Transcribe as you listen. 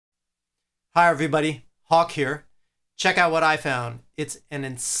Hi everybody, Hawk here. Check out what I found. It's an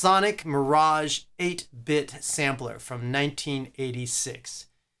Ensoniq Mirage 8-bit sampler from 1986.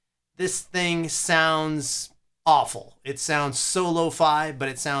 This thing sounds awful. It sounds so lo-fi, but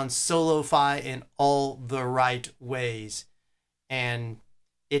it sounds so lo-fi in all the right ways. And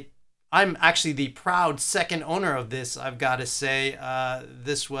I'm actually the proud second owner of this, I've got to say.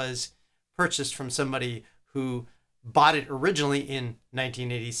 This was purchased from somebody who bought it originally in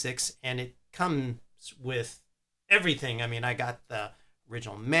 1986, and it comes with everything. I mean, I got the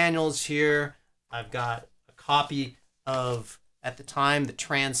original manuals here. I've got a copy of, at the time, the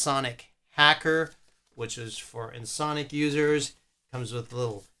Ensoniq Hacker, which is for Ensoniq users. Comes with a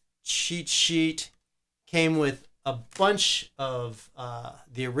little cheat sheet. Came with a bunch of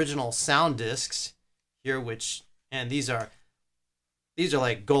the original sound discs here, and these are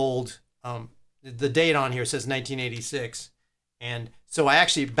like gold. The date on here says 1986. And so I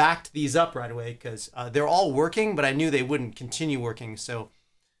actually backed these up right away because they're all working, but I knew they wouldn't continue working. So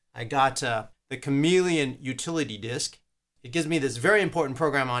I got the Chameleon utility disk. It gives me this very important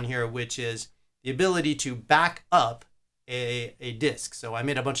program on here, which is the ability to back up a disk. So I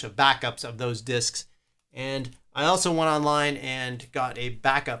made a bunch of backups of those disks. And I also went online and got a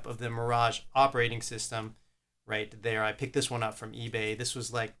backup of the Mirage operating system right there. I picked this one up from eBay. This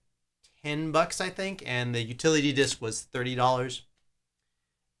was like $10, I think, and the utility disc was $30.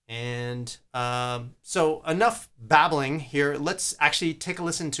 And so enough babbling here. Let's actually take a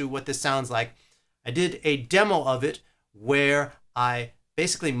listen to what this sounds like. I did a demo of it where I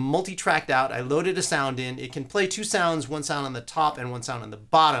basically multi-tracked out. I loaded a sound in. It can play two sounds, one sound on the top and one sound on the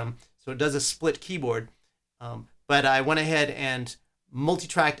bottom. So it does a split keyboard. But I went ahead and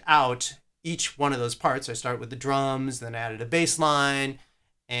multi-tracked out each one of those parts. I started with the drums, then added a bass line,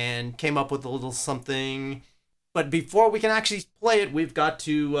 and came up with a little something. But before we can actually play it, we've got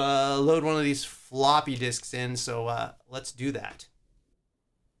to load one of these floppy disks in. So let's do that.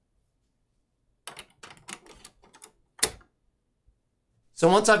 So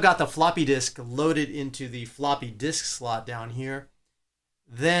once I've got the floppy disk loaded into the floppy disk slot down here,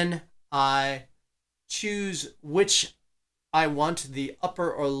 then I choose which I want the upper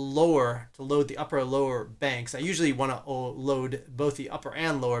or lower, to load the upper or lower banks. I usually want to load both the upper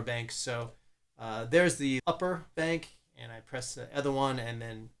and lower banks. So there's the upper bank, and I press the other one, and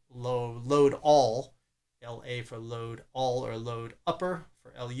then load all, LA for load all, or load upper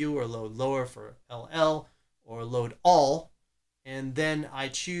for LU, or load lower for LL, or load all. And then I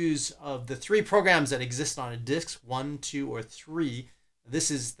choose of the three programs that exist on a disk, 1, 2, or 3. This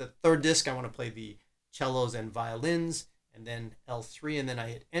is the third disk. I want to play the cellos and violins, and then L3, and then I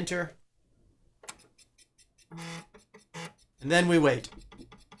hit enter. And then we wait.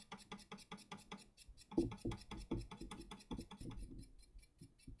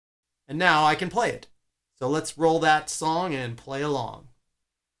 And now I can play it. So let's roll that song and play along.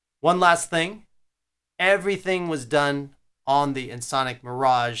 One last thing. Everything was done on the Ensoniq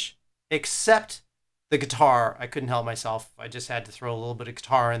Mirage except the guitar. I couldn't help myself. I just had to throw a little bit of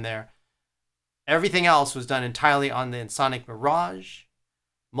guitar in there. Everything else was done entirely on the Ensoniq Mirage.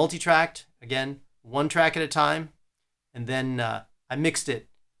 Multi-tracked, again, one track at a time. And then I mixed it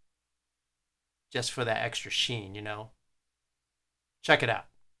just for that extra sheen, you know. Check it out.